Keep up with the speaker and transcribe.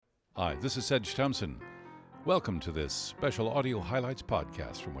Hi, this is Sedge Thompson. Welcome to this special audio highlights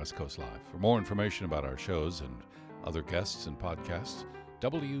podcast from West Coast Live. For more information about our shows and other guests and podcasts,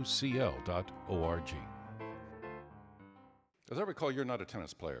 wcl.org. As I recall, you're not a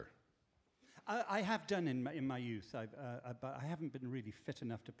tennis player. I have done in my youth, but I haven't been really fit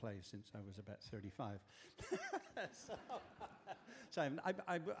enough to play since I was about 35.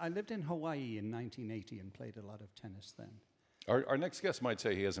 I lived in Hawaii in 1980 and played a lot of tennis then. Our next guest might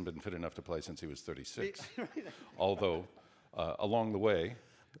say he hasn't been fit enough to play since he was 36, although along the way,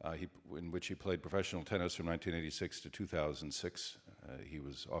 in which he played professional tennis from 1986 to 2006, he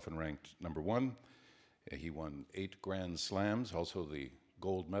was often ranked number one. He won 8 Grand Slams, also the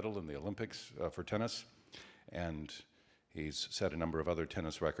gold medal in the Olympics for tennis, and he's set a number of other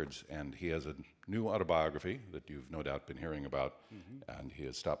tennis records, and he has a new autobiography that you've no doubt been hearing about, and he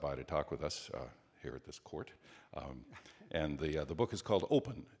has stopped by to talk with us here at this court. And the book is called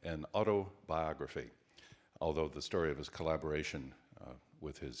Open, an Autobiography, although the story of his collaboration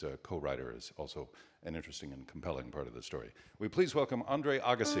with his co-writer is also an interesting and compelling part of the story. We please welcome Andre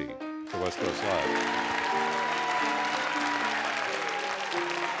Agassi to West Coast Live.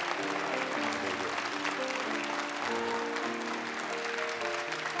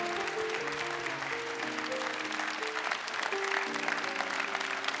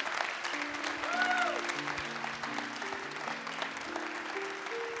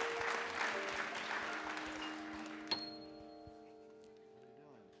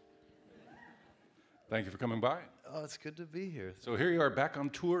 Thank you for coming by. Oh, it's good to be here. So here you are back on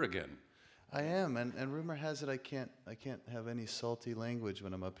tour again. I am, and rumor has it I can't have any salty language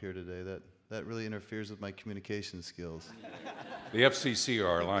when I'm up here today. That really interferes with my communication skills. The FCC are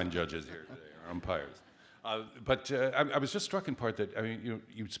our line judges here today, our umpires. But I was just struck in part that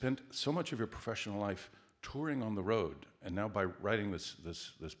you spent so much of your professional life touring on the road, and now by writing this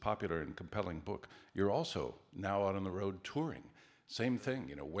popular and compelling book, you're also now out on the road touring. Same thing,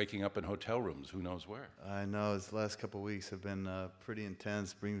 waking up in hotel rooms, who knows where. I know, the last couple of weeks have been pretty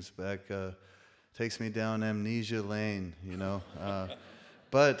intense, takes me down amnesia lane,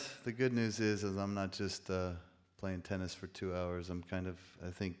 But the good news is I'm not just playing tennis for 2 hours. I'm I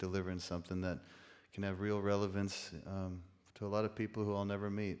think, delivering something that can have real relevance to a lot of people who I'll never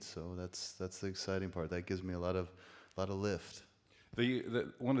meet. So that's the exciting part. That gives me a lot of lift.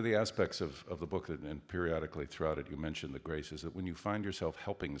 One of the aspects of the book, and periodically throughout it you mentioned the grace, is that when you find yourself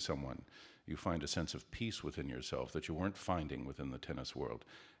helping someone, you find a sense of peace within yourself that you weren't finding within the tennis world.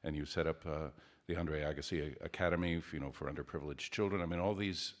 And you set up the Andre Agassi Academy, for underprivileged children. I mean, all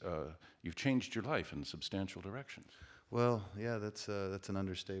these, you've changed your life in substantial directions. Well, yeah, that's an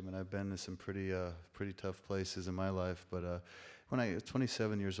understatement. I've been to some pretty tough places in my life, but when I was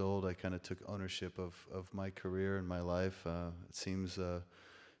 27 years old, I kind of took ownership of my career and my life. It seems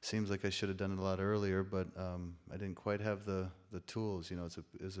like I should have done it a lot earlier, but I didn't quite have the tools.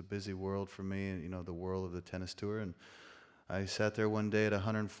 It's a busy world for me, the world of the tennis tour. And I sat there one day at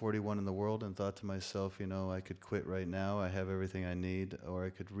 141 in the world and thought to myself, I could quit right now. I have everything I need, or I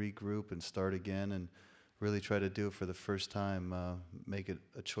could regroup and start again and really try to do it for the first time, make it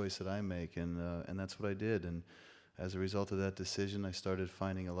a choice that I make, and that's what I did. And as a result of that decision, I started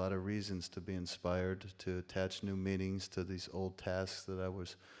finding a lot of reasons to be inspired, to attach new meanings to these old tasks that I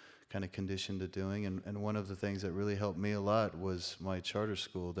was kind of conditioned to doing. And one of the things that really helped me a lot was my charter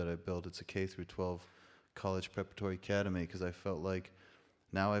school that I built. It's a K through 12 college preparatory academy, because I felt like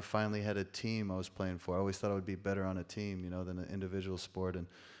now I finally had a team I was playing for. I always thought I would be better on a team, than an individual sport.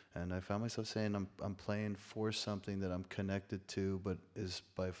 And I found myself saying I'm playing for something that I'm connected to, but is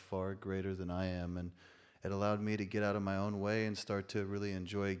by far greater than I am. And it allowed me to get out of my own way and start to really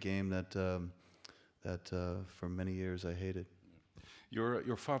enjoy a game that for many years I hated.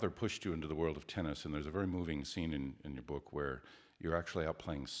 Your father pushed you into the world of tennis, and there's a very moving scene in your book where you're actually out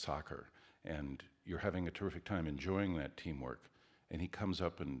playing soccer, and you're having a terrific time enjoying that teamwork, and he comes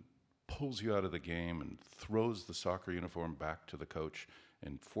up and pulls you out of the game and throws the soccer uniform back to the coach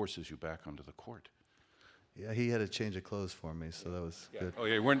and forces you back onto the court. Yeah, he had a change of clothes for me, so that was good. Oh,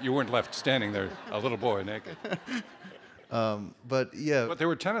 yeah, you weren't left standing there, a little boy naked. But they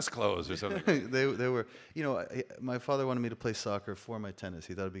were tennis clothes or something. they were. My father wanted me to play soccer for my tennis.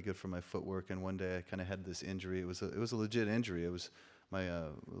 He thought it'd be good for my footwork. And one day I kind of had this injury. It was a legit injury. It was my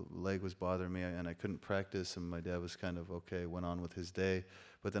leg was bothering me, and I couldn't practice. And my dad was kind of okay, went on with his day.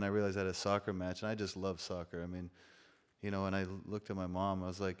 But then I realized I had a soccer match, and I just love soccer. I mean, and I looked at my mom. I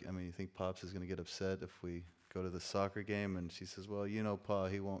was like, you think Pops is going to get upset if we go to the soccer game? And she says, well, Pa,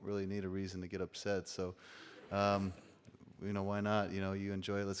 he won't really need a reason to get upset. So, why not? You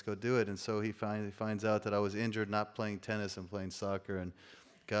enjoy it, let's go do it. And so he finally finds out that I was injured, not playing tennis and playing soccer. And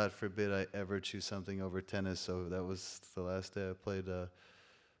God forbid I ever choose something over tennis. So that was the last day I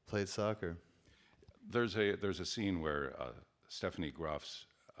played soccer. There's a scene where Stephanie Graf's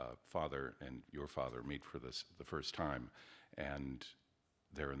father and your father meet for the first time, and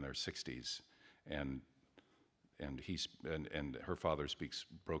they're in their 60s, and her father speaks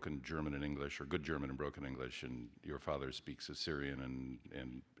broken German and English, or good German and broken English, and your father speaks Assyrian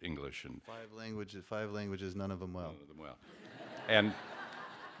and English and Five languages, none of them well. None of them well. And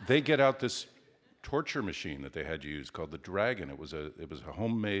they get out this torture machine that they had used called the Dragon. It was a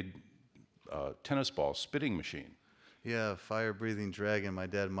homemade tennis ball spitting machine. Yeah, fire-breathing Dragon. My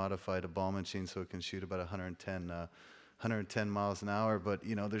dad modified a ball machine so it can shoot about 110 miles an hour. But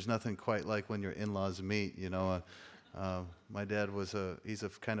there's nothing quite like when your in-laws meet. My dad he's a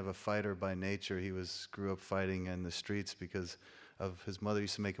kind of a fighter by nature. Grew up fighting in the streets because of his mother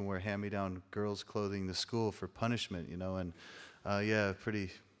used to make him wear hand-me-down girls' clothing to school for punishment. And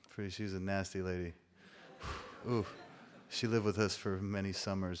she was a nasty lady. Ooh, she lived with us for many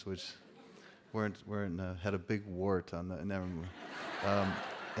summers, which had a big wart on the. Never mind.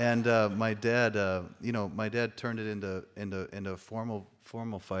 My dad turned it into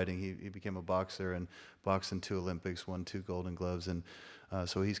formal fighting. He became a boxer and boxed in 2 Olympics, won 2 Golden Gloves, and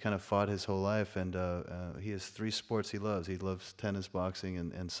so he's kind of fought his whole life. And he has 3 sports he loves. He loves tennis, boxing,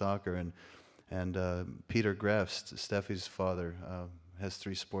 and soccer. And Peter Graf, Steffi's father, has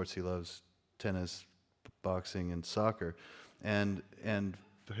 3 sports he loves: tennis, boxing, and soccer. And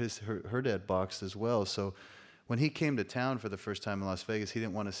her dad boxed as well. So when he came to town for the first time in Las Vegas, he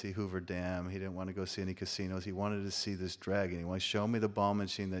didn't want to see Hoover Dam. He didn't want to go see any casinos. He wanted to see this Dragon. He wanted to show me the ball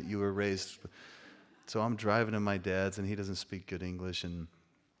machine that you were raised. So I'm driving to my dad's, and he doesn't speak good English. And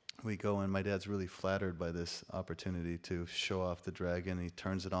we go, and my dad's really flattered by this opportunity to show off the Dragon. He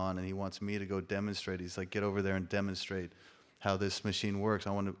turns it on, and he wants me to go demonstrate. He's like, get over there and demonstrate how this machine works.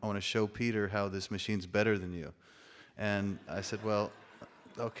 I want to show Peter how this machine's better than you. And I said, well,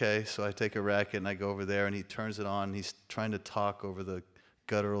 okay. So I take a racket and I go over there, and he turns it on. And he's trying to talk over the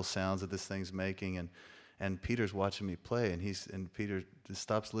guttural sounds that this thing's making. And Peter's watching me play, and Peter just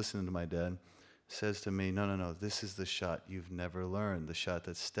stops listening to my dad, says to me, no, this is the shot you've never learned, the shot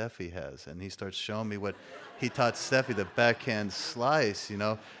that Steffi has. And he starts showing me what he taught Steffi, the backhand slice,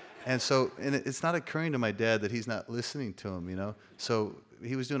 And it's not occurring to my dad that he's not listening to him, So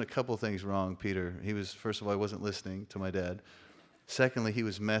he was doing a couple things wrong, Peter. First of all, he wasn't listening to my dad. Secondly, he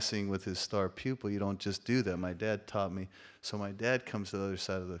was messing with his star pupil. You don't just do that. My dad taught me. So my dad comes to the other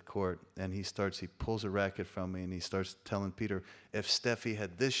side of the court, and he pulls a racket from me, and he starts telling Peter, if Steffi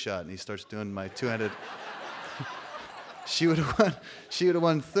had this shot, and he starts doing my two-handed, she would have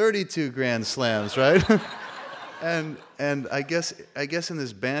won 32 Grand Slams, right? And I guess in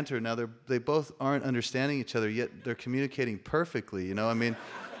this banter now they both aren't understanding each other, yet they're communicating perfectly.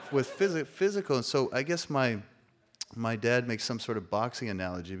 With physical. And so I guess my dad makes some sort of boxing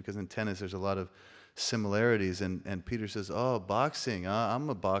analogy, because in tennis there's a lot of similarities. And Peter says, "Oh, boxing. I'm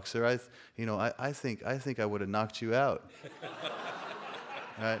a boxer. I think I would have knocked you out."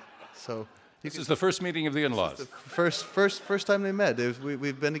 Right. So. This is the first meeting of the in-laws. The first time they met.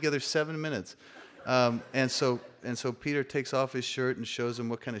 We've been together 7 minutes. And so Peter takes off his shirt and shows him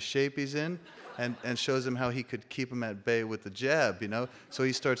what kind of shape he's in, and shows him how he could keep him at bay with the jab, So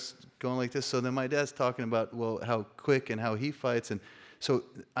he starts going like this. So then my dad's talking about, how quick and how he fights. And so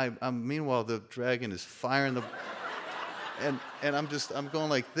meanwhile, the Dragon is firing the... And I'm going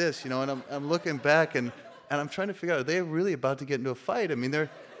like this, and I'm looking back, and I'm trying to figure out, are they really about to get into a fight? I mean,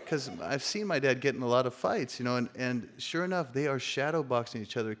 because I've seen my dad get in a lot of fights, and sure enough, they are shadow boxing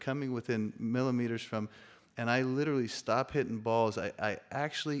each other, coming within millimeters from, and I literally stop hitting balls.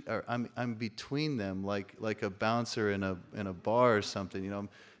 I'm between them like a bouncer in a bar or something, I'm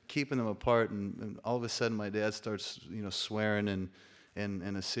keeping them apart, and all of a sudden my dad starts, swearing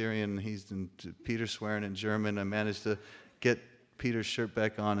in Assyrian, Peter swearing in German. I managed to get Peter's shirt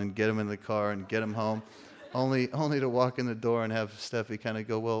back on and get him in the car and get him home. Only to walk in the door and have Steffi kind of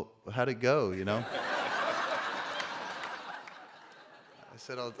go, well, how'd it go, I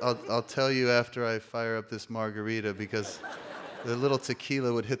said, I'll tell you after I fire up this margarita, because the little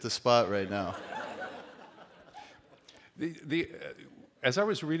tequila would hit the spot right now. As I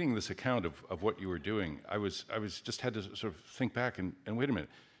was reading this account of what you were doing, I just had to sort of think back and wait a minute.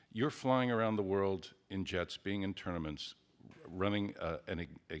 You're flying around the world in jets, being in tournaments, running an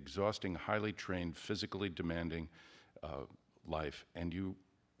exhausting, highly trained, physically demanding life, and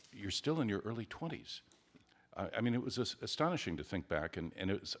you're still in your early 20s. I mean, it was astonishing to think back, and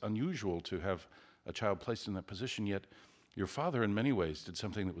it's unusual to have a child placed in that position, yet your father, in many ways, did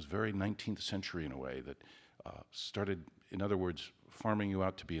something that was very 19th century in a way, that started, in other words, farming you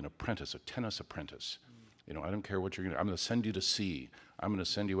out to be an apprentice, a tennis apprentice. You know, I don't care what you're going to, I'm going to send you to sea. I'm going to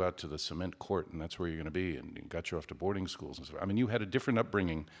send you out to the cement court, and that's where you're going to be, and got you off to boarding schools and stuff. I mean, you had a different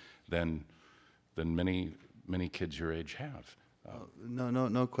upbringing than many kids your age have.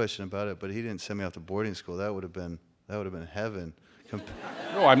 No question about it. But he didn't send me off to boarding school. That would have been heaven.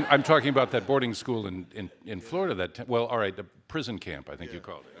 No, I'm talking about that boarding school in Florida. Well, all right, the prison camp, I think you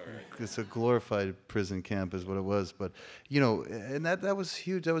called it. All right. It's a glorified prison camp, is what it was. But and that was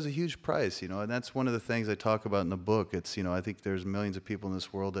huge. That was a huge price, and that's one of the things I talk about in the book. It's I think there's millions of people in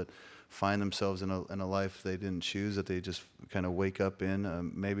this world that find themselves in a life they didn't choose, that they just kind of wake up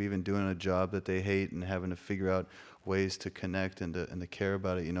in, maybe even doing a job that they hate and having to figure out ways to connect and to care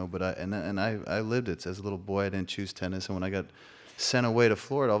about it, But I lived it as a little boy. I didn't choose tennis, and when I got sent away to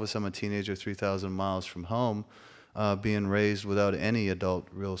Florida, all of a sudden I'm a teenager 3,000 miles from home, being raised without any adult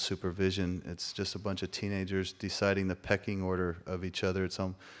real supervision. It's just a bunch of teenagers deciding the pecking order of each other. It's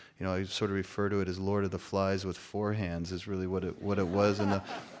I sort of refer to it as Lord of the Flies with four hands is really what it was. And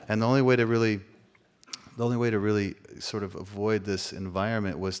the only way to really sort of avoid this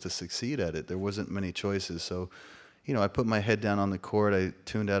environment was to succeed at it. There wasn't many choices. So, I put my head down on the court. I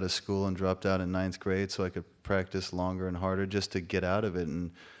tuned out of school and dropped out in 9th grade so I could practice longer and harder just to get out of it.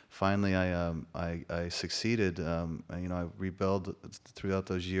 And finally, I succeeded. I rebelled throughout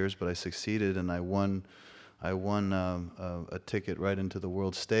those years, but I succeeded, and I won a ticket right into the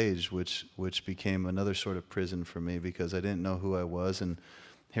world stage, which became another sort of prison for me because I didn't know who I was, and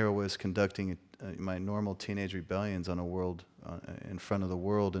here I was conducting my normal teenage rebellions on a world in front of the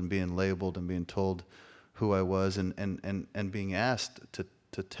world, and being labeled and being told who I was, and being asked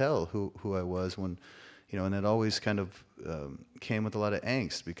to tell who I was when. And it always kind of came with a lot of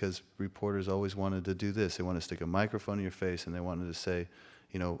angst because reporters always wanted to do this. They wanted to stick a microphone in your face and they wanted to say,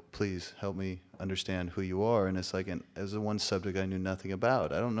 please help me understand who you are. And it's like, as the one subject I knew nothing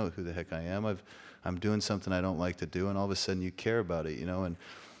about. I don't know who the heck I am. I'm doing something I don't like to do, and all of a sudden you care about it, And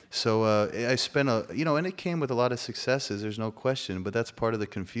so I spent and it came with a lot of successes. There's no question, but that's part of the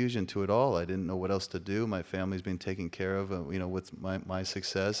confusion to it all. I didn't know what else to do. My family's been taken care of, with my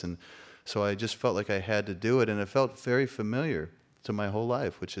success, and so I just felt like I had to do it, and it felt very familiar to my whole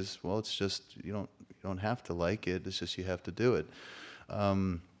life, which is, well, it's just you don't have to like it. It's just you have to do it.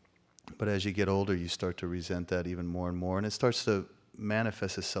 But as you get older, you start to resent that even more and more, and it starts to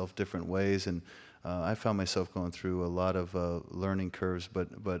manifest itself different ways. And I found myself going through a lot of learning curves, but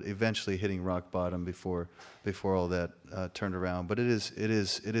eventually hitting rock bottom before all that turned around. But it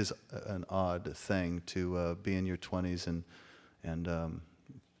is an odd thing to be in your 20s and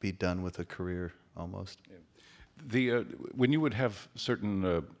be done with a career almost. Yeah. When you would have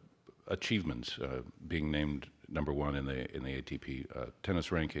certain achievements, being named number one in the ATP tennis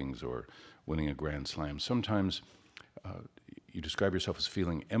rankings or winning a Grand Slam, sometimes you describe yourself as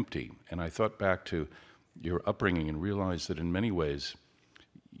feeling empty. And I thought back to your upbringing and realized that in many ways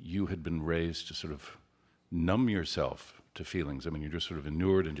you had been raised to sort of numb yourself to feelings. I mean, you're just sort of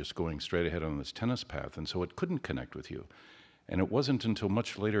inured and just going straight ahead on this tennis path, and so it couldn't connect with you. And it wasn't until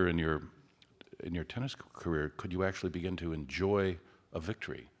much later in your tennis career could you actually begin to enjoy a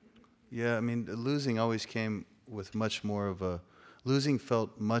victory. Yeah, I mean, losing always came with much more of a... Losing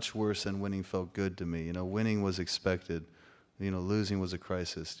felt much worse than winning felt good to me. Winning was expected. Losing was a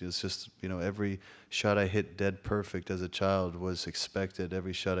crisis. It's just, every shot I hit dead perfect as a child was expected.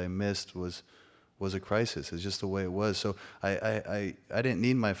 Every shot I missed was a crisis. It's just the way it was. So I didn't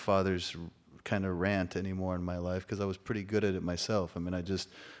need my father's kind of rant anymore in my life because I was pretty good at it myself. I mean,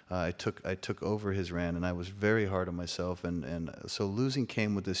 I took over his rant, and I was very hard on myself, and so losing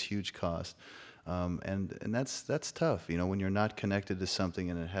came with this huge cost, and that's tough, when you're not connected to something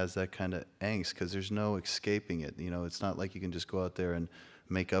and it has that kind of angst because there's no escaping it. It's not like you can just go out there and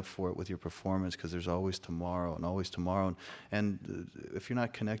make up for it with your performance because there's always tomorrow and always tomorrow, and if you're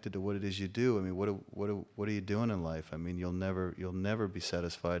not connected to what it is you do, I mean, what are you doing in life? I mean, you'll never be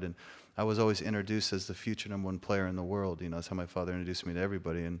satisfied. And I was always introduced as the future #1 player in the world. That's how my father introduced me to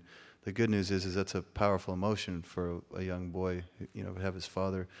everybody. And the good news is that's a powerful emotion for a young boy, to have his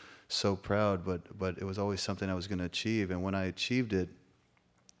father so proud. But it was always something I was going to achieve. And when I achieved it,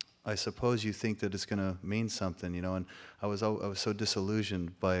 I suppose you think that it's going to mean something, And I was so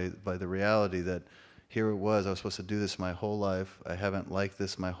disillusioned by the reality that here it was. I was supposed to do this my whole life. I haven't liked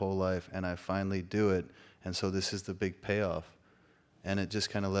this my whole life, and I finally do it. And so this is the big payoff. And it just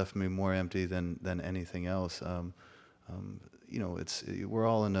kind of left me more empty than anything else. We're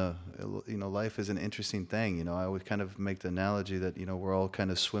all in life is an interesting thing. I would kind of make the analogy that, we're all kind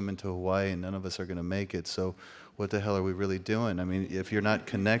of swimming to Hawaii and none of us are going to make it. So what the hell are we really doing? I mean, if you're not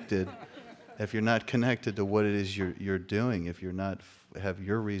connected, if you're not connected to what it is you're doing, if you're not have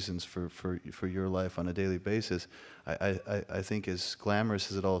your reasons for your life on a daily basis, I think as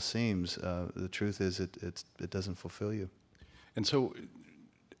glamorous as it all seems, the truth is it doesn't fulfill you. And so,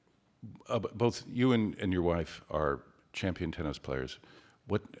 both you and your wife are champion tennis players.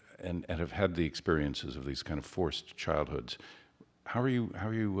 And have had the experiences of these kind of forced childhoods. How are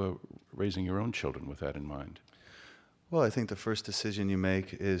you raising your own children with that in mind? Well, I think the first decision you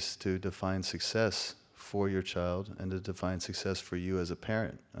make is to define success for your child and to define success for you as a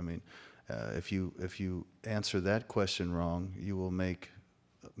parent. I mean, if you answer that question wrong, you will make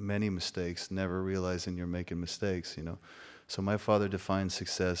many mistakes, never realizing you're making mistakes. So my father defined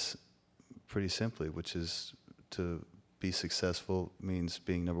success pretty simply, which is to be successful means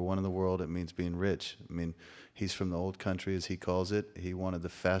being number one in the world. It means being rich. I mean, he's from the old country, as he calls it. He wanted the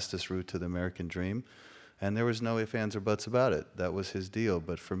fastest route to the American dream, and there was no ifs, ands, or buts about it. That was his deal.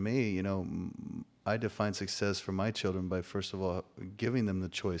 But for me, I define success for my children by, first of all, giving them the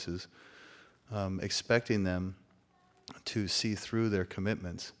choices, expecting them to see through their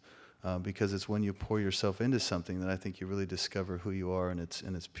commitments, because it's when you pour yourself into something that I think you really discover who you are in its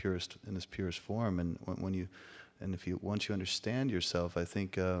purest form. And once you understand yourself, I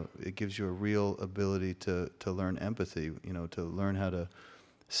think it gives you a real ability to learn empathy. To learn how to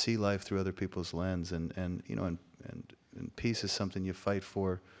see life through other people's lens, and peace is something you fight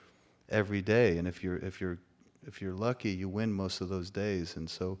for every day. And if you're lucky, you win most of those days. And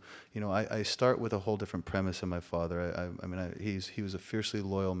so, I start with a whole different premise in my father. He was a fiercely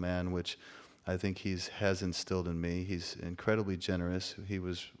loyal man, which I think has instilled in me. He's incredibly generous.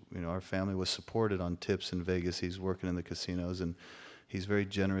 Our family was supported on tips in Vegas. He's working in the casinos, and he's very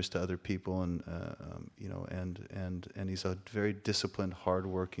generous to other people, and he's a very disciplined,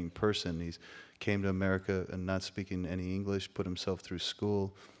 hardworking person. He's came to America and not speaking any English, put himself through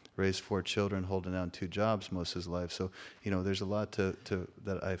school, raised 4 children, holding down 2 jobs most of his life. So, there's a lot to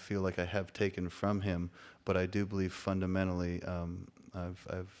that I feel like I have taken from him, but I do believe fundamentally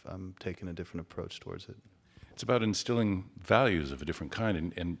I'm taking a different approach towards it. It's about instilling values of a different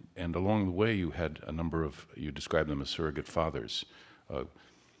kind, and along the way you had a number of, you described them as surrogate fathers.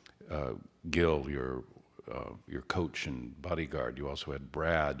 Gil, your coach and bodyguard. You also had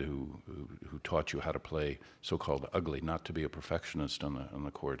Brad, who taught you how to play so-called ugly, not to be a perfectionist on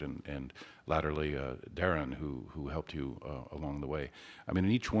the court, and latterly Darren, who helped you along the way. I mean,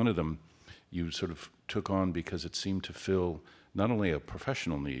 in each one of them, you sort of took on because it seemed to fill not only a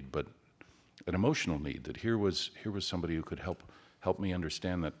professional need, but an emotional need, that here was somebody who could help me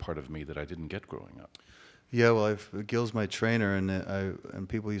understand that part of me that I didn't get growing up. Yeah, well, Gil's my trainer, and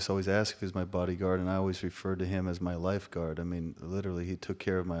people used to always ask if he was my bodyguard, and I always referred to him as my lifeguard. I mean, literally, he took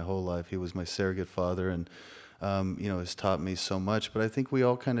care of my whole life. He was my surrogate father, and has taught me so much. But I think we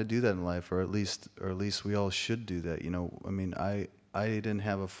all kind of do that in life, or at least we all should do that. I mean, I didn't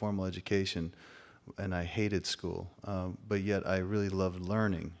have a formal education, and I hated school, but yet I really loved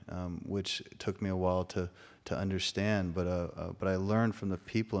learning, which took me a while to understand. But I learned from the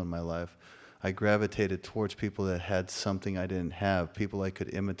people in my life. I gravitated towards people that had something I didn't have, people I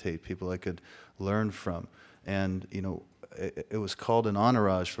could imitate, people I could learn from. And, it was called an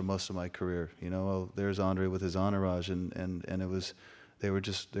entourage for most of my career. There's Andre with his entourage, and they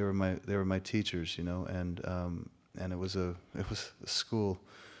were my teachers, and it was a school.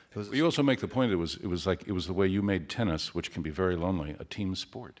 You also make the point it was the way you made tennis, which can be very lonely, a team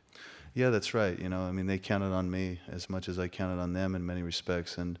sport. Yeah, that's right. I mean, they counted on me as much as I counted on them in many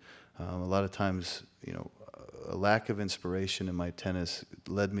respects, and a lot of times, a lack of inspiration in my tennis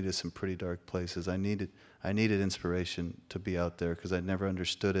led me to some pretty dark places. I needed inspiration to be out there because I never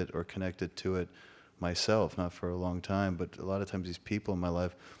understood it or connected to it myself, not for a long time. But a lot of times, these people in my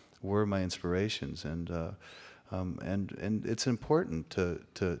life were my inspirations, and it's important to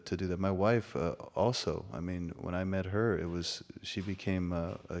do that. My wife also. I mean, when I met her, she became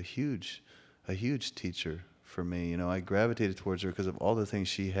a huge teacher for me. I gravitated towards her because of all the things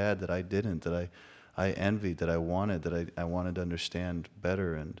she had that I didn't, that I envied, that I wanted, that I wanted to understand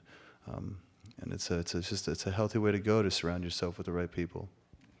better. And it's a healthy way to go, to surround yourself with the right people.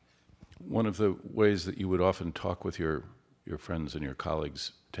 One of the ways that you would often talk with your friends and your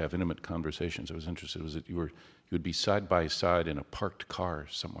colleagues to have intimate conversations, I was interested, was that you would be side by side in a parked car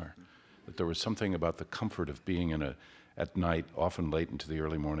somewhere. That there was something about the comfort of being at night, often late into the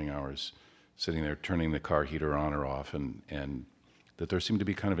early morning hours, sitting there turning the car heater on or off, and that there seemed to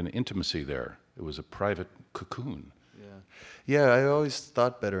be kind of an intimacy there. It was a private cocoon. Yeah, I always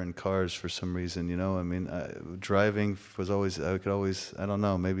thought better in cars for some reason. I mean, driving was always, I don't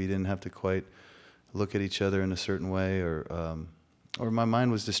know, maybe you didn't have to quite look at each other in a certain way, or or my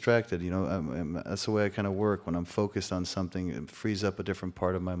mind was distracted. That's the way I kind of work. When I'm focused on something, it frees up a different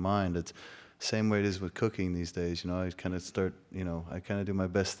part of my mind. It's the same way it is with cooking these days. I kind of start, I kind of do my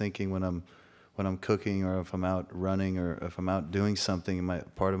best thinking when I'm cooking, or if I'm out running, or if I'm out doing something,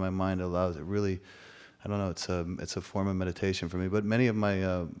 and part of my mind allows it. Really, I don't know, it's a form of meditation for me. But many of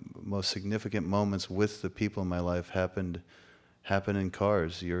my most significant moments with the people in my life happen in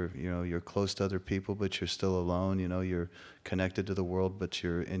cars. You're close to other people, but you're still alone. You're connected to the world, but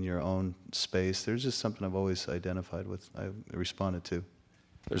you're in your own space. There's just something I've always identified with. I responded to.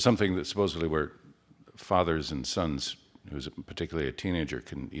 There's something that supposedly where fathers and sons, who's particularly a teenager,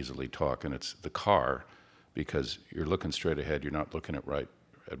 can easily talk, and it's the car, because you're looking straight ahead. You're not looking at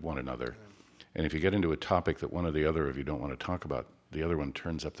one another. And if you get into a topic that one or the other of you don't want to talk about, the other one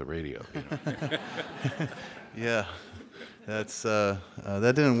turns up the radio. Yeah,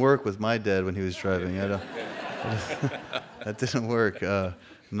 that didn't work with my dad when he was driving. That didn't work.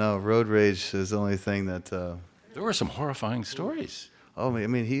 No, road rage is the only thing that. There were some horrifying stories. Oh, I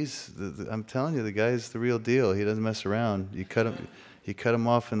mean, I'm telling you, the guy's the real deal. He doesn't mess around. You cut him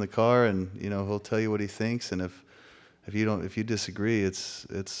off in the car, and he'll tell you what he thinks. And if you disagree,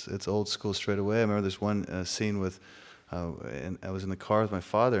 it's old school straight away. I remember this one scene with, and I was in the car with my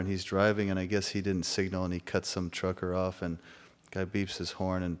father, and he's driving, and I guess he didn't signal, and he cuts some trucker off, and the guy beeps his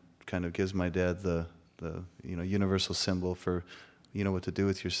horn and kind of gives my dad the universal symbol for what to do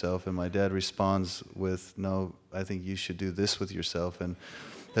with yourself. And my dad responds with, "No, I think you should do this with yourself." And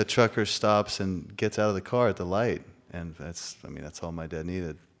the trucker stops and gets out of the car at the light, and that's all my dad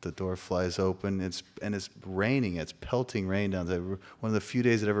needed. The door flies open. It's raining. It's pelting rain down there. One of the few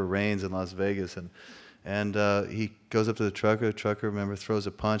days it ever rains in Las Vegas, and he goes up to the trucker. The trucker, remember, throws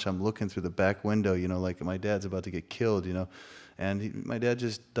a punch. I'm looking through the back window, like my dad's about to get killed, and my dad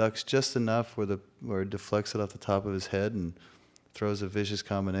just ducks just enough where it deflects it off the top of his head and throws a vicious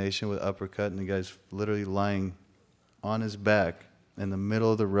combination with uppercut, and the guy's literally lying on his back in the middle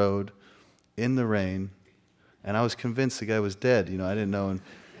of the road in the rain, and I was convinced the guy was dead. I didn't know.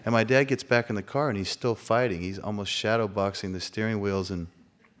 And my dad gets back in the car, and he's still fighting. He's almost shadow boxing the steering wheels, and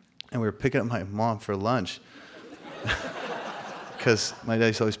we were picking up my mom for lunch because my dad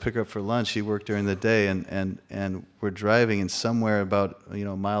used to always pick her up for lunch. He worked during the day, and we're driving, and somewhere about a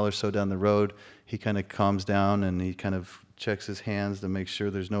mile or so down the road, he kind of calms down, and he kind of checks his hands to make sure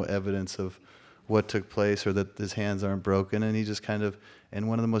there's no evidence of what took place or that his hands aren't broken. And he just kind of, and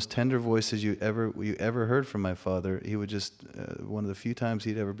one of the most tender voices you ever heard from my father, he would just, one of the few times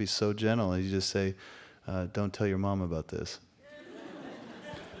he'd ever be so gentle, and he'd just say, "Don't tell your mom about this."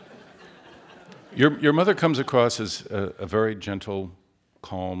 Your mother comes across as a very gentle,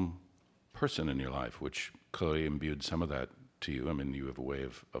 calm person in your life, which clearly imbued some of that to you. I mean, you have a way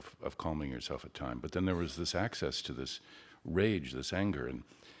of calming yourself at times. But then there was this access to this rage, this anger.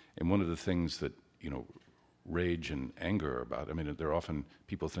 And one of the things that, rage and anger are about, I mean, they're often,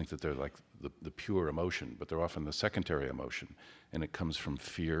 people think that they're like the pure emotion, but they're often the secondary emotion. And it comes from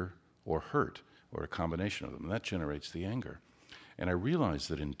fear or hurt or a combination of them. And that generates the anger. And I realized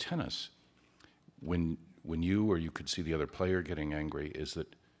that in tennis, when you or you could see the other player getting angry, is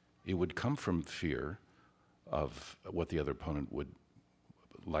that it would come from fear of what the other opponent would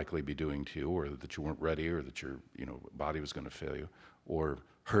likely be doing to you, or that you weren't ready, or that your body was going to fail you, or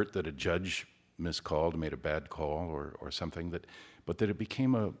hurt that a judge miscalled, made a bad call, or something, but that it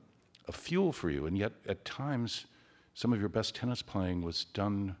became a fuel for you. And yet at times some of your best tennis playing was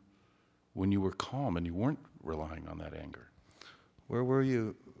done when you were calm and you weren't relying on that anger. Where were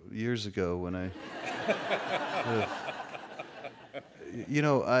you years ago when I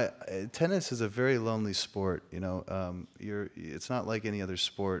tennis is a very lonely sport. It's not like any other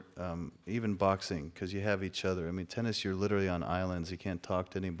sport, even boxing, because you have each other. I mean, tennis, you're literally on islands. You can't talk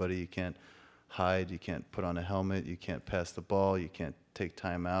to anybody. You can't hide. You can't put on a helmet. You can't pass the ball. You can't take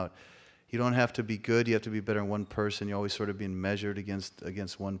time out. You don't have to be good. You have to be better than one person. You're always sort of being measured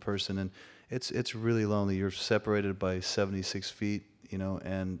against one person, and it's really lonely. You're separated by 76 feet,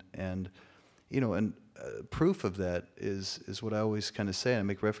 and proof of that is what I always kind of say, and I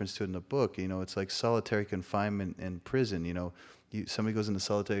make reference to it in the book. It's like solitary confinement in prison. Somebody goes into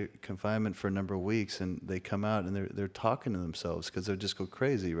solitary confinement for a number of weeks, and they come out and they're talking to themselves because they just go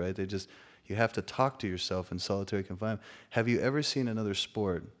crazy, right? You have to talk to yourself in solitary confinement. Have you ever seen another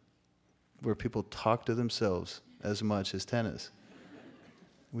sport where people talk to themselves as much as tennis?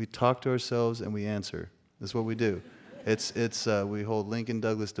 We talk to ourselves and we answer. That's what we do. We hold Lincoln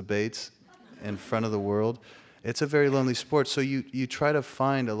Douglas debates in front of the world. It's a very lonely sport. So you try to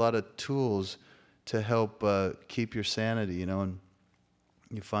find a lot of tools to help keep your sanity, and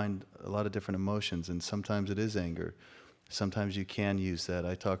you find a lot of different emotions, and sometimes it is anger. sometimes you can use that.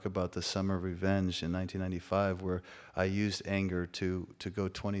 I talk about the Summer of Revenge in 1995, where I used anger to go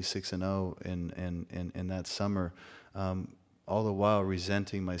 26-0 in that summer, all the while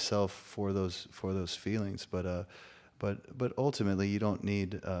resenting myself for those feelings. But ultimately, you don't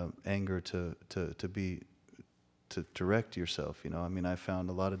need anger to direct yourself. You know, I mean, I found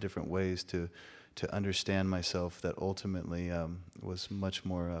a lot of different ways to understand myself that ultimately was much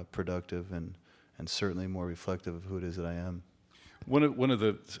more productive and certainly more reflective of who it is that I am. One of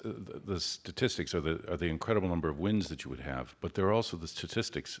the statistics are the incredible number of wins that you would have, but there are also the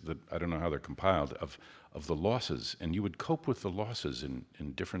statistics that I don't know how they're compiled of the losses, and you would cope with the losses in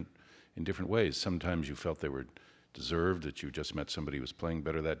different ways. Sometimes you felt they were deserved, that you just met somebody who was playing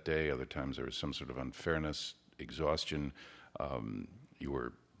better that day. Other times there was some sort of unfairness, exhaustion. You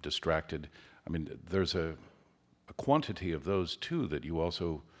were distracted. I mean, there's a quantity of those too that you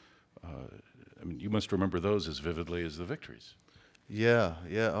also. I mean, you must remember those as vividly as the victories. Yeah.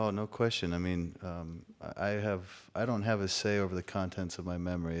 Oh, no question. I mean, I don't have a say over the contents of my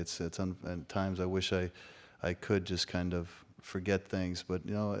memory. At times I wish I could just kind of forget things, but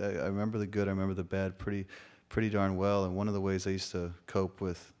you know, I remember the good, I remember the bad pretty darn well. And one of the ways I used to cope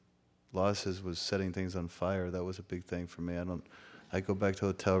with losses was setting things on fire. That was a big thing for me. I go back to the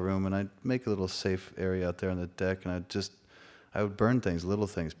hotel room and I'd make a little safe area out there on the deck, and I would burn things, little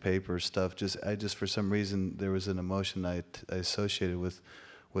things, paper, stuff. I just for some reason there was an emotion I associated with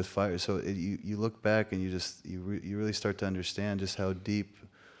fire. So you look back and you really start to understand just how deep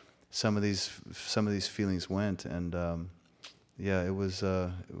some of these feelings went. And yeah, it was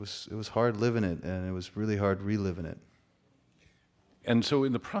hard living it, and it was really hard reliving it. And so,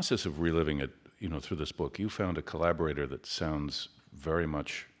 in the process of reliving it, you know, through this book, you found a collaborator that sounds very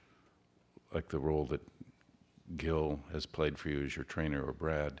much like the role that Gil has played for you as your trainer, or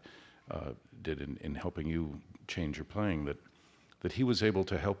Brad did in helping you change your playing, that he was able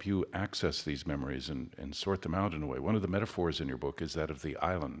to help you access these memories and sort them out in a way. One of the metaphors in your book is that of the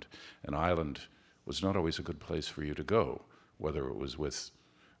island. An island was not always a good place for you to go, whether it was with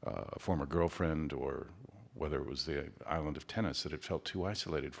a former girlfriend or whether it was the island of tennis, that it felt too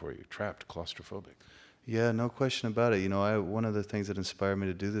isolated for you, trapped, claustrophobic. Yeah, no question about it. You know, one of the things that inspired me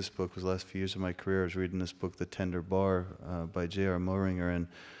to do this book was the last few years of my career. I was reading this book, The Tender Bar, by J.R. Moringer, and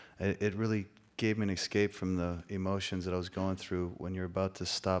it really gave me an escape from the emotions that I was going through when you're about to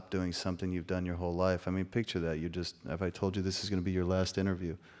stop doing something you've done your whole life. I mean, picture that. If I told you this is going to be your last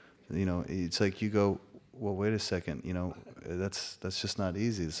interview, you know, it's like you go, well, wait a second, you know, that's just not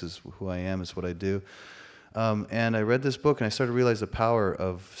easy. This is who I am. It's what I do. And I read this book and I started to realize the power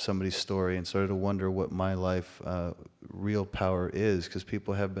of somebody's story, and started to wonder what my life real power is, because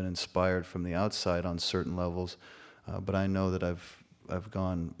people have been inspired from the outside on certain levels, but I know that I've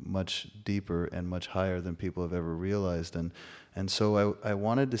gone much deeper and much higher than people have ever realized, and so I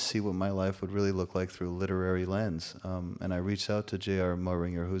wanted to see what my life would really look like through a literary lens, and I reached out to J.R.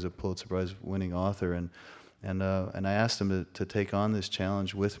 Moringer, who's a Pulitzer Prize winning author, and I asked him to take on this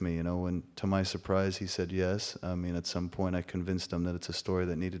challenge with me, you know, and to my surprise, he said yes. I mean, at some point I convinced him that it's a story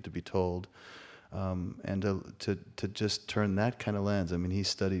that needed to be told, and to just turn that kind of lens. I mean, he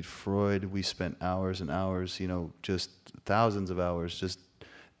studied Freud. We spent hours and hours, you know, just thousands of hours just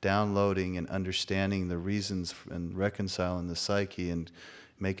downloading and understanding the reasons and reconciling the psyche and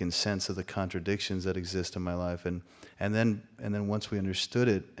making sense of the contradictions that exist in my life. And then once we understood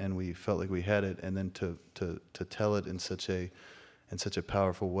it and we felt like we had it, and then to tell it in such a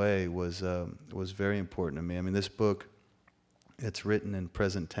powerful way was very important to me. I mean, this book, it's written in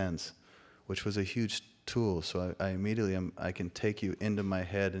present tense, which was a huge tool. So I immediately I can take you into my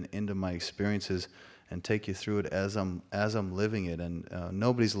head and into my experiences and take you through it as I'm living it. And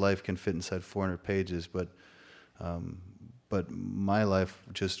nobody's life can fit inside 400 pages, but my life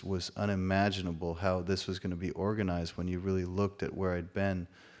just was unimaginable how this was going to be organized when you really looked at where I'd been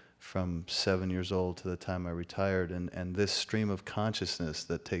from 7 years old to the time I retired, and this stream of consciousness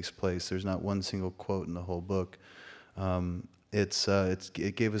that takes place. There's not one single quote in the whole book.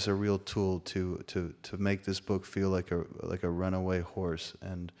 It gave us a real tool to make this book feel like a runaway horse,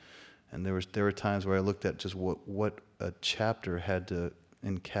 and there were times where I looked at just what a chapter had to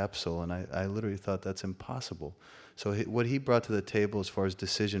encapsulate, and I literally thought that's impossible. So what he brought to the table as far as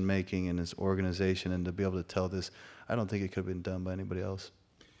decision making and his organization, and to be able to tell this, I don't think it could have been done by anybody else.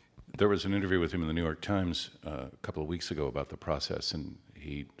 There was an interview with him in the New York Times a couple of weeks ago about the process, and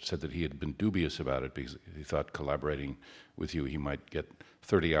he said that he had been dubious about it because he thought collaborating with you, he might get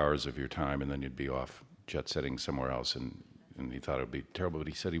 30 hours of your time and then you'd be off jet setting somewhere else, and he thought it would be terrible. But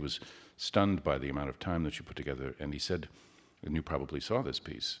he said he was stunned by the amount of time that you put together, and he said, and you probably saw this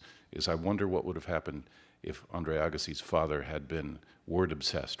piece, is I wonder what would have happened if Andre Agassi's father had been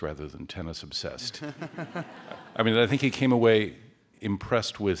word-obsessed rather than tennis-obsessed. I mean, I think he came away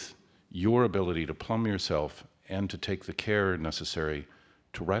impressed with your ability to plumb yourself and to take the care necessary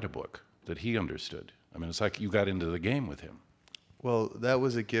to write a book that he understood. I mean, it's like you got into the game with him. Well, that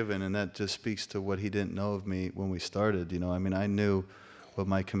was a given, and that just speaks to what he didn't know of me when we started. You know, I mean, I knew what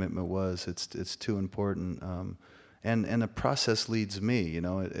my commitment was. It's too important, and the process leads me. You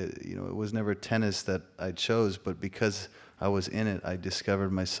know, it was never tennis that I chose, but because I was in it, I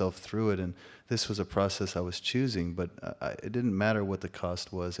discovered myself through it, and this was a process I was choosing. But it didn't matter what the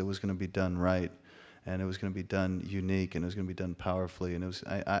cost was. It was going to be done right. And it was going to be done unique, and it was going to be done powerfully. And it was,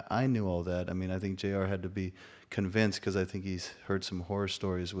 I knew all that. I mean, I think JR had to be convinced, because I think he's heard some horror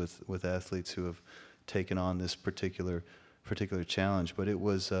stories with athletes who have taken on this particular challenge. But it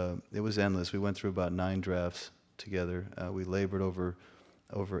was endless. We went through about 9 drafts together. We labored over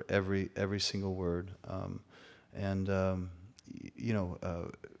every single word.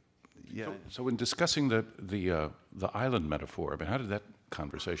 Yeah. So in discussing the island metaphor, I mean, how did that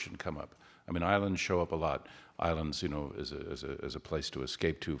conversation come up? I mean, islands show up a lot. Islands, you know, as a place to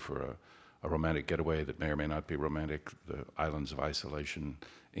escape to for a romantic getaway that may or may not be romantic. The islands of isolation.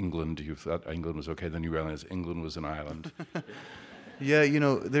 England, you thought England was okay, then you realize England was an island. Yeah, you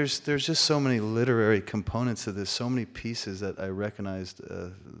know, there's just so many literary components to this, so many pieces that I recognized,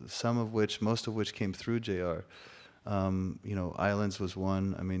 most of which came through JR. You know, islands was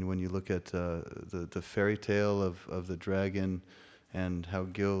one. I mean, when you look at the fairy tale of the dragon and how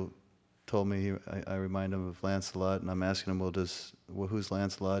Gil told me, I remind him of Lancelot, and I'm asking him, well, who's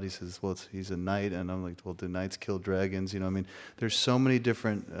Lancelot? He says, well, he's a knight, and I'm like, well, do knights kill dragons? You know, I mean, there's so many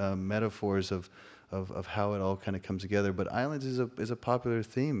different metaphors of how it all kind of comes together. But islands is a popular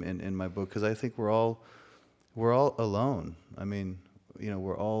theme in my book, because I think we're all alone. I mean, you know,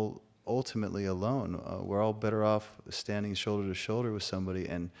 we're all ultimately alone. We're all better off standing shoulder to shoulder with somebody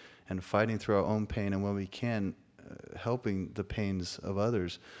and fighting through our own pain, and when we can, helping the pains of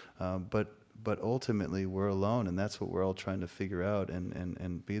others. But ultimately, we're alone, and that's what we're all trying to figure out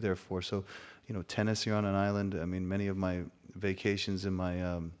and be there for. So, you know, tennis, you're on an island. I mean, many of my vacations in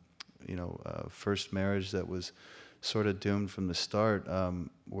my, first marriage that was sort of doomed from the start,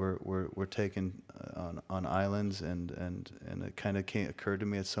 were taken on islands, and it kind of occurred to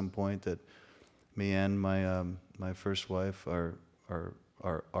me at some point that me and my first wife are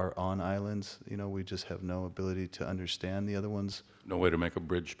on islands. You know, we just have no ability to understand the other ones. No way to make a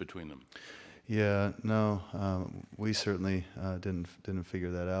bridge between them. Yeah, no, we certainly didn't figure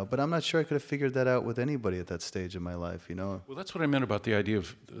that out. But I'm not sure I could have figured that out with anybody at that stage of my life, you know. Well, that's what I meant about the idea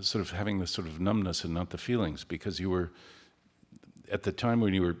of sort of having this sort of numbness and not the feelings, because you were, at the time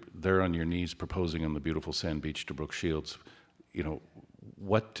when you were there on your knees proposing on the beautiful sand beach to Brooke Shields, you know,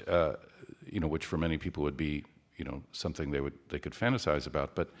 what, which for many people would be, you know, something they could fantasize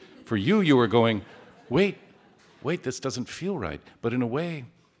about. But for you were going, wait, this doesn't feel right. But in a way,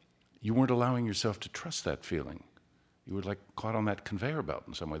 you weren't allowing yourself to trust that feeling. You were like caught on that conveyor belt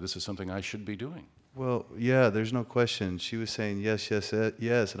in some way. This is something I should be doing. Well, yeah, there's no question. She was saying yes,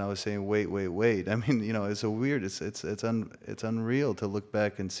 and I was saying wait. I mean, you know, it's it's unreal to look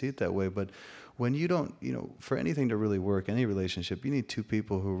back and see it that way. But when you don't, you know, for anything to really work, any relationship, you need 2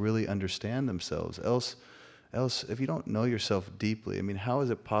 people who really understand themselves. Else, if you don't know yourself deeply, I mean, how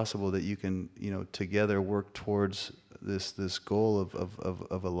is it possible that you can, you know, together work towards this goal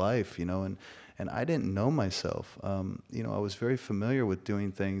of a life, you know? And I didn't know myself. You know, I was very familiar with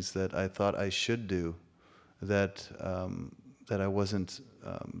doing things that I thought I should do, that I wasn't,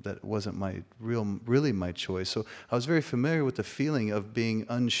 that wasn't really my choice. So I was very familiar with the feeling of being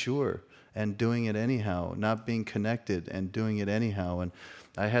unsure and doing it anyhow, not being connected and doing it anyhow. And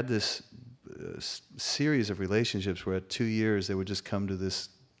I had this series of relationships where at 2 years they would just come to this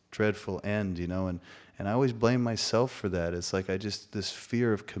dreadful end, you know, and I always blame myself for that. It's like this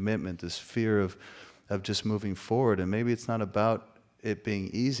fear of commitment, this fear of just moving forward. And maybe it's not about it being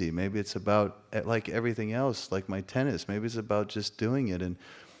easy. Maybe it's about, like everything else, like my tennis, maybe it's about just doing it. And,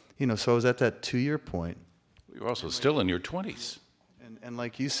 you know, so I was at that 2-year point. You're also still in your 20s. And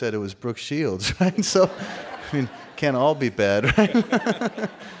like you said, it was Brooke Shields, right? So, I mean, can't all be bad, right?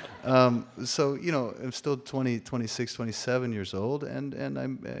 So, you know, I'm still 26, 27 years old, and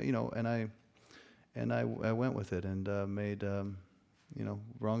I'm, you know, and I went with it and made, you know,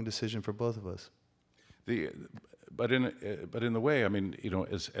 wrong decision for both of us. But in the way, I mean, you know,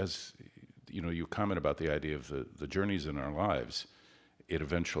 as you know, you comment about the idea of the journeys in our lives, it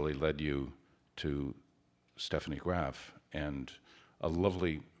eventually led you to Stephanie Graf and a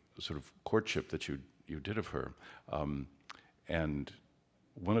lovely sort of courtship that you did of her, and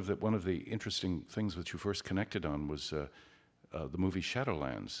one of the interesting things that you first connected on was the movie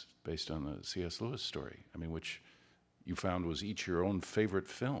Shadowlands, based on the C.S. Lewis story. I mean, which you found was each your own favorite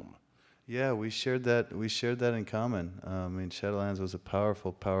film. Yeah, we shared that. We shared that in common. I mean, Shadowlands was a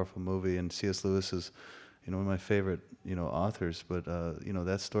powerful, powerful movie, and C.S. Lewis is, one of my favorite, authors. But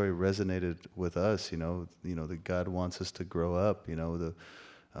that story resonated with us. That God wants us to grow up.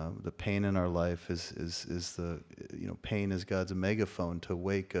 The pain in our life is the pain is God's megaphone to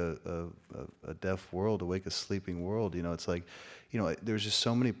wake a deaf world, to wake a sleeping world. It's like, there's just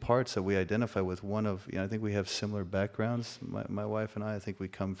so many parts that we identify with. One of, I think we have similar backgrounds. My wife and I think we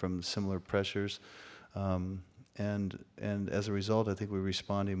come from similar pressures, and as a result, I think we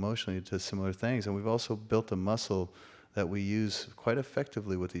respond emotionally to similar things. And we've also built a muscle that we use quite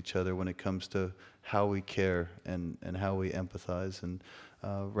effectively with each other when it comes to how we care and how we empathize. And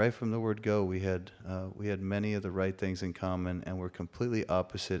right from the word go, we had many of the right things in common, and we're completely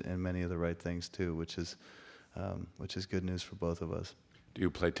opposite in many of the right things too, which is good news for both of us. Do you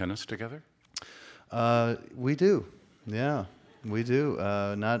play tennis together? We do, yeah, we do.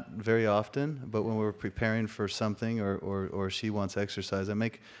 Not very often, but when we're preparing for something or she wants exercise,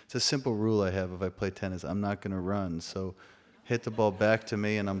 it's a simple rule I have. If I play tennis, I'm not going to run, so hit the ball back to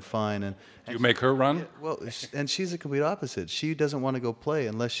me and I'm fine. And you make her run? Yeah, well, and she's the complete opposite. She doesn't want to go play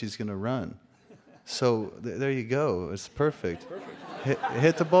unless she's going to run. So there you go. It's perfect.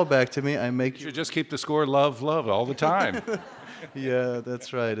 Hit the ball back to me. I make you. You should just keep the score love all the time. Yeah,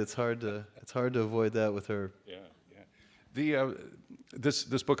 that's right. It's hard to avoid that with her. Yeah.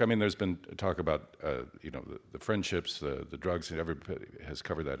 This book. I mean, there's been talk about the friendships, the drugs, and everybody has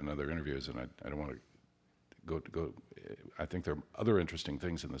covered that in other interviews, and I don't want to go. I think there are other interesting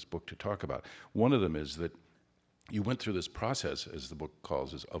things in this book to talk about. One of them is that you went through this process, as the book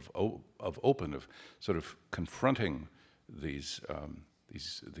calls it, of sort of confronting these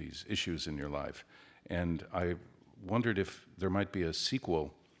issues in your life, and I wondered if there might be a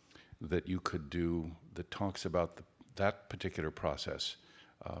sequel that you could do that talks about that particular process.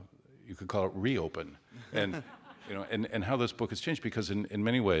 You could call it Reopen, and and how this book has changed, because in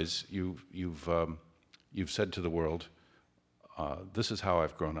many ways you've said to the world, this is how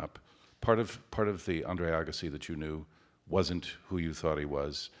I've grown up. Part of the Andre Agassi that you knew wasn't who you thought he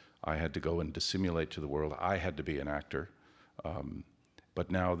was. I had to go and dissimulate to the world. I had to be an actor. But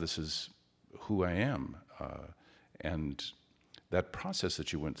now this is who I am. And that process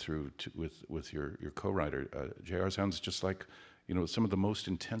that you went through with your co-writer, JR, sounds just like some of the most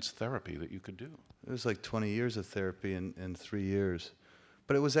intense therapy that you could do. It was like 20 years of therapy in 3 years.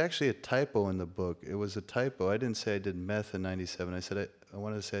 But it was actually a typo in the book. It was a typo. I didn't say I did meth in 97. I said I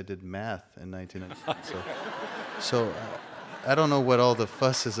wanted to say I did math in 1997. So I don't know what all the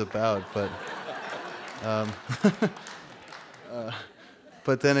fuss is about, but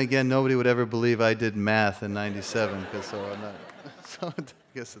but then again, nobody would ever believe I did math in 97, so I'm not. So I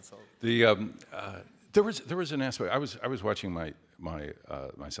guess it's all. There was an aspect. I was watching my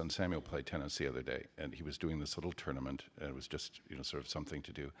son Samuel play tennis the other day, and he was doing this little tournament, and it was just sort of something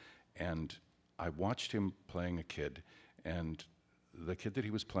to do. And I watched him playing a kid, and the kid that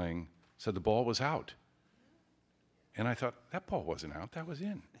he was playing said the ball was out. And I thought, that ball wasn't out, that was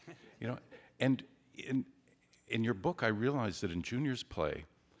in. And in your book, I realized that in juniors play,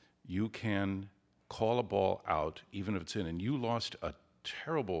 you can call a ball out even if it's in. And you lost a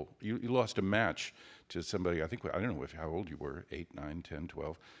you lost a match to somebody, I don't know how old you were, 8, 9, 10,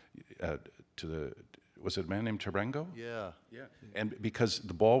 12, was it a man named Tarango? Yeah. And because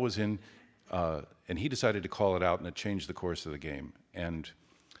the ball was in, and he decided to call it out, and it changed the course of the game. And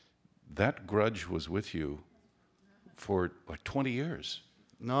that grudge was with you for like 20 years.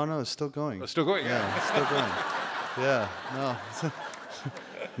 No, it's still going. Oh, still going? Yeah, it's still going. Yeah, no.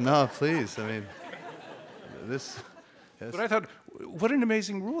 No, please, I mean, this... Yes. But I thought, what an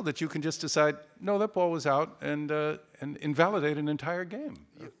amazing rule that you can just decide, no, that ball was out, and invalidate an entire game.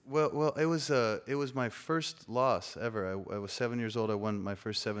 Well, it was my first loss ever. I was 7 years old. I won my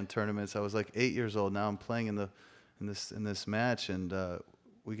first 7 tournaments. I was like 8 years old. Now I'm playing in this match, and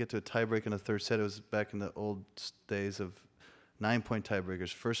we get to a tiebreak in the third set. It was back in the old days of 9-point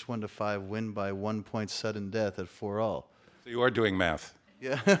tiebreakers. First 1 to 5, win by 1 point, sudden death at 4-all. So you are doing math.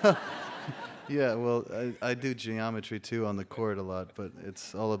 Yeah. Yeah, well, I do geometry too on the court a lot, but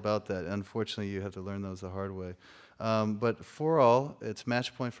it's all about that. Unfortunately, you have to learn those the hard way. But 4-all, it's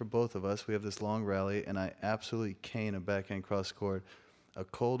match point for both of us. We have this long rally, and I absolutely cane a backhand cross court, a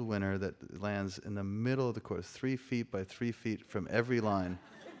cold winner that lands in the middle of the court, 3 feet by 3 feet from every line.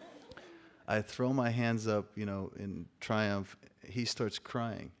 I throw my hands up, in triumph. He starts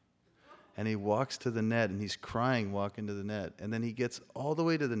crying. And he walks to the net, and he's crying walking to the net. And then he gets all the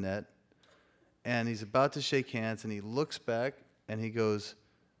way to the net, and he's about to shake hands, and he looks back, and he goes,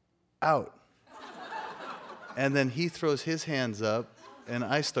 out. And then he throws his hands up, and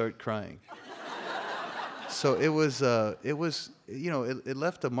I start crying. So it was, it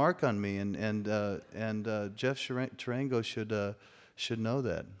left a mark on me, and Jeff Tarango should know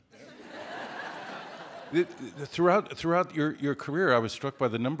that. Throughout your career, I was struck by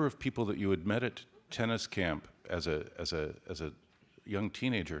the number of people that you had met at tennis camp as a young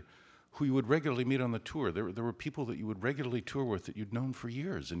teenager, who you would regularly meet on the tour. There were people that you would regularly tour with that you'd known for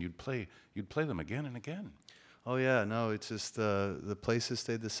years, and you'd play them again and again. Oh yeah, no, it's just the places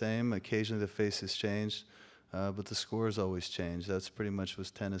stayed the same. Occasionally the faces changed, but the scores always changed. That's pretty much was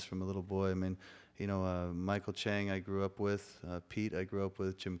tennis from a little boy. I mean, Michael Chang I grew up with, Pete I grew up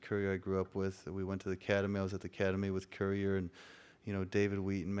with, Jim Courier I grew up with. We went to the academy. I was at the academy with Courier and David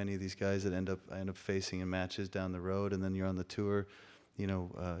Wheaton, many of these guys that I end up facing in matches down the road, and then you're on the tour,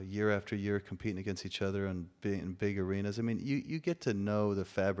 year after year competing against each other in big arenas. I mean, you get to know the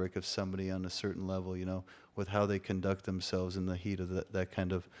fabric of somebody on a certain level, with how they conduct themselves in the heat of that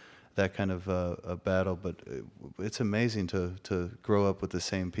kind of a battle. But it's amazing to grow up with the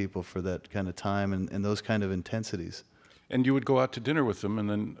same people for that kind of time and those kind of intensities. And you would go out to dinner with them, and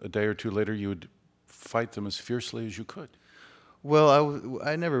then a day or two later you would fight them as fiercely as you could. Well,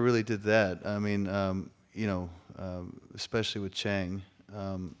 I never really did that. I mean, especially with Chang.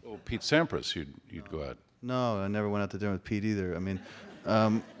 Pete Sampras, you'd go out. No, I never went out to dinner with Pete either. I mean,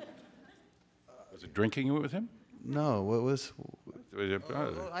 was it drinking you went with him? No, what was?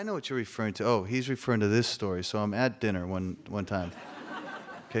 I know what you're referring to. Oh, he's referring to this story. So I'm at dinner one time.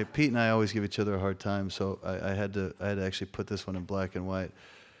 Okay, Pete and I always give each other a hard time, so I had to actually put this one in black and white.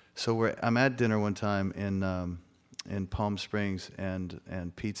 So I'm at dinner one time in Palm Springs,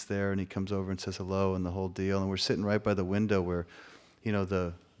 and Pete's there, and he comes over and says hello and the whole deal, and we're sitting right by the window where,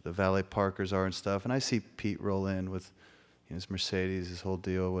 the valet parkers are and stuff, and I see Pete roll in with his Mercedes, his whole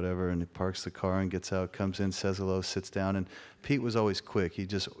deal, whatever, and he parks the car and gets out, comes in, says hello, sits down, and Pete was always quick. He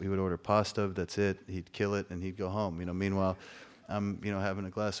would order pasta, that's it, he'd kill it, and he'd go home. Meanwhile, I'm having a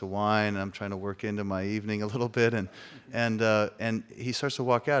glass of wine, and I'm trying to work into my evening a little bit, and he starts to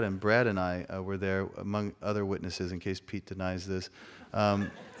walk out, and Brad and I were there among other witnesses in case Pete denies this,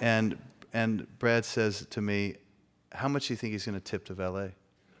 and Brad says to me, "How much do you think he's going to tip the valet?"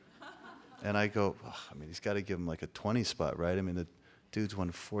 And I go, he's got to give him like a 20 spot, right? I mean, the dude's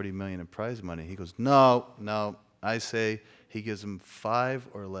won $40 million in prize money. He goes, no. I say he gives him 5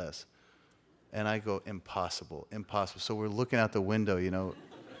 or less. And I go, impossible. So we're looking out the window,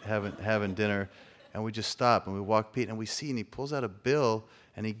 having dinner, and we just stop, and we walk Pete, and we see, and he pulls out a bill,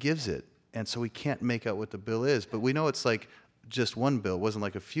 and he gives it. And so we can't make out what the bill is, but we know it's like just one bill. It wasn't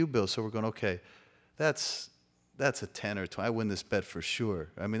like a few bills, so we're going, okay, that's a 10 or 20. I win this bet for sure.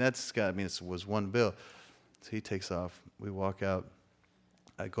 I mean, it was one bill. So he takes off. We walk out.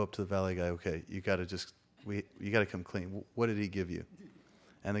 I go up to the valet guy. Okay, you got to come clean. What did he give you?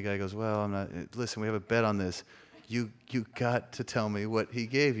 And the guy goes, well, I'm not. Listen, we have a bet on this. You got to tell me what he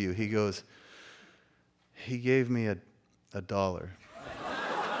gave you. He goes, he gave me $1.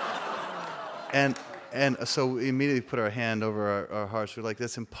 And so we immediately put our hand over our hearts. We're like,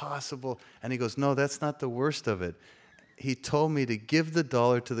 that's impossible. And he goes, no, that's not the worst of it. He told me to give the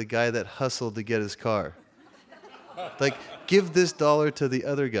 $1 to the guy that hustled to get his car. Like, give this $1 to the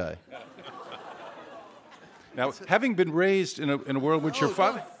other guy. Now, having been raised in a world which your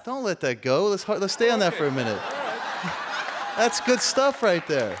father... Don't let that go. Let's stay on that for a minute. That's good stuff right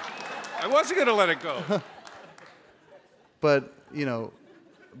there. I wasn't going to let it go. But,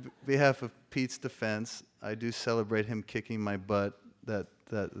 behalf of Pete's defense, I do celebrate him kicking my butt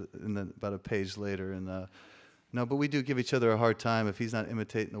about a page later. And no, but we do give each other a hard time. If he's not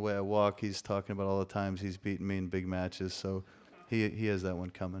imitating the way I walk, he's talking about all the times he's beaten me in big matches. So he has that one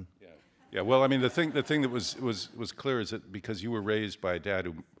coming. Yeah. Well, I mean, the thing that was clear is that because you were raised by a dad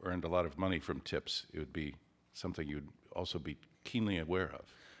who earned a lot of money from tips, it would be something you'd also be keenly aware of.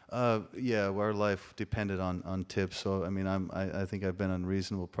 Yeah, our life depended on tips. So I mean, I think I've been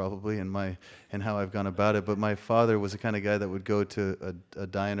unreasonable probably in how I've gone about it. But my father was the kind of guy that would go to a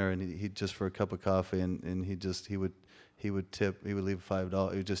diner and he'd just for a cup of coffee and he would tip. He would leave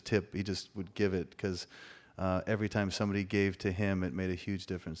 $5. He would just tip. He just would give it because every time somebody gave to him, it made a huge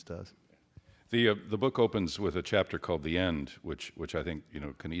difference to us. The book opens with a chapter called "The End," which I think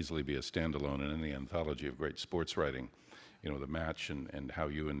can easily be a standalone in any anthology of great sports writing. The match and how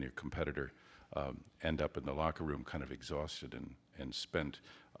you and your competitor end up in the locker room kind of exhausted and spent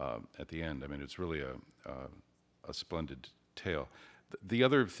at the end. I mean, it's really a splendid tale. The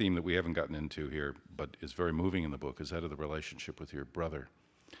other theme that we haven't gotten into here, but is very moving in the book, is that of the relationship with your brother,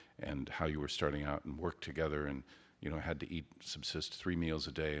 and how you were starting out and worked together, and had to subsist 3 meals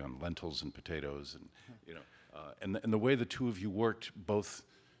a day on lentils and potatoes, and and the way the two of you worked both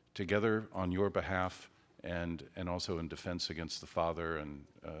together on your behalf and also in defense against the father, and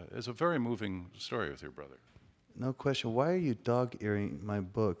is a very moving story with your brother. No question. Why are you dog-earing my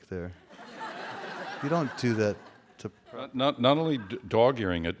book there? You don't do that to... Not only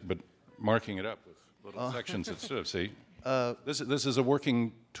dog-earing it, but marking it up with little sections instead of, see? This is a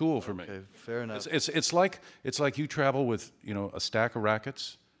working tool for me. Okay, fair enough. It's like you travel with a stack of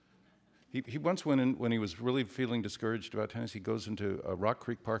rackets. He once went in when he was really feeling discouraged about tennis. He goes into Rock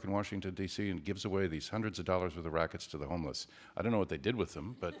Creek Park in Washington D.C. and gives away these hundreds of dollars worth of rackets to the homeless. I don't know what they did with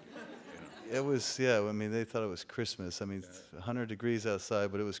them, but it was, yeah. I mean, they thought it was Christmas. I mean, 100 degrees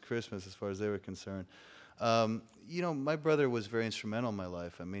outside, but it was Christmas as far as they were concerned. My brother was very instrumental in my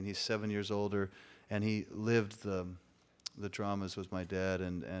life. I mean, he's 7 years older, and he lived the dramas with my dad,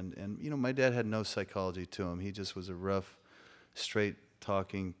 and my dad had no psychology to him. He just was a rough, straight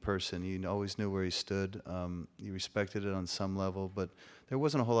talking person. He always knew where he stood. He respected it on some level, but there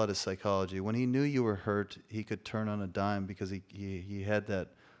wasn't a whole lot of psychology. When he knew you were hurt, he could turn on a dime because he had that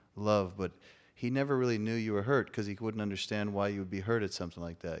love, but he never really knew you were hurt because he wouldn't understand why you would be hurt at something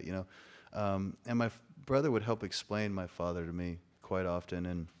like that, And my brother would help explain my father to me quite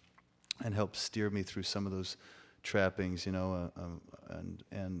often, and help steer me through some of those trappings, and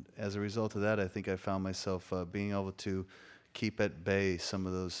as a result of that, I think I found myself being able to keep at bay some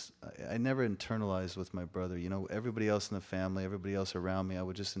of those. I never internalized with my brother. Everybody else in the family, everybody else around me, I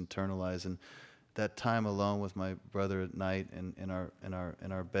would just internalize. And that time alone with my brother at night in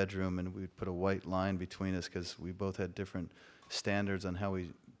our bedroom, and we'd put a white line between us because we both had different standards on how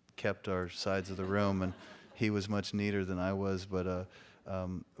we kept our sides of the room, and he was much neater than I was, but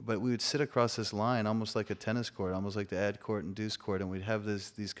we would sit across this line almost like a tennis court, almost like the ad court and deuce court, and we'd have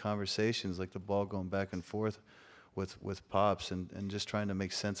these conversations, like the ball going back and forth with Pops, and just trying to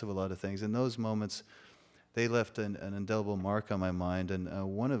make sense of a lot of things. And those moments, they left an indelible mark on my mind. And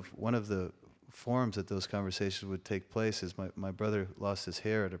one of the forms that those conversations would take place is my brother lost his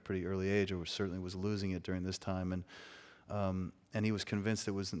hair at a pretty early age, or certainly was losing it during this time, and he was convinced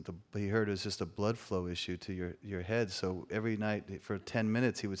it wasn't he heard it was just a blood flow issue to your head. So every night for 10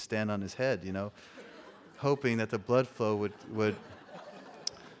 minutes he would stand on his head, hoping that the blood flow would.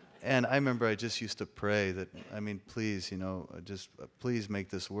 And I remember I just used to pray that, please, please make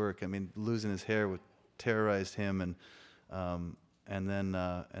this work. Losing his hair would terrorized him, and then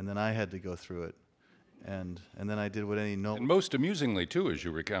I had to go through it, and then I did what any noble. And most amusingly too, as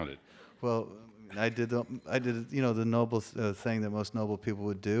you recounted. Well, I did the noble thing that most noble people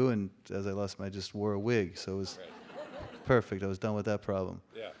would do, and as I lost I just wore a wig, so it was perfect. I was done with that problem.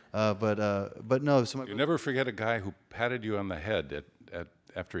 Yeah. But no. So you never forget a guy who patted you on the head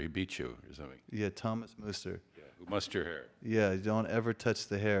after he beat you or something. Yeah, Thomas Mooster. Yeah, who mussed your hair. Yeah, don't ever touch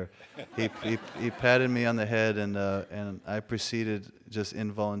the hair. He patted me on the head, and I proceeded just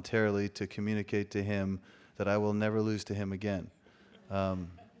involuntarily to communicate to him that I will never lose to him again.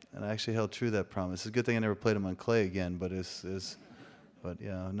 And I actually held true to that promise. It's a good thing I never played him on clay again, but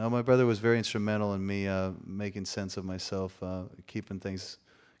my brother was very instrumental in me making sense of myself, keeping things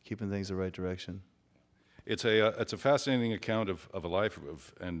the right direction. It's a fascinating account of a life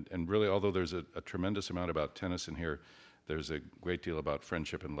and really, although there's a tremendous amount about tennis in here, there's a great deal about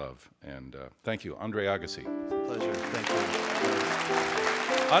friendship and love. And thank you, Andre Agassi. Pleasure. Thank you.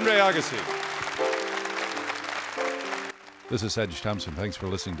 Andre Agassi. This is Sedge Thompson. Thanks for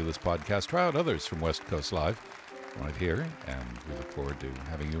listening to this podcast. Try out others from West Coast Live right here, and we look forward to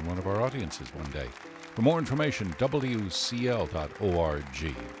having you in one of our audiences one day. For more information, wcl.org.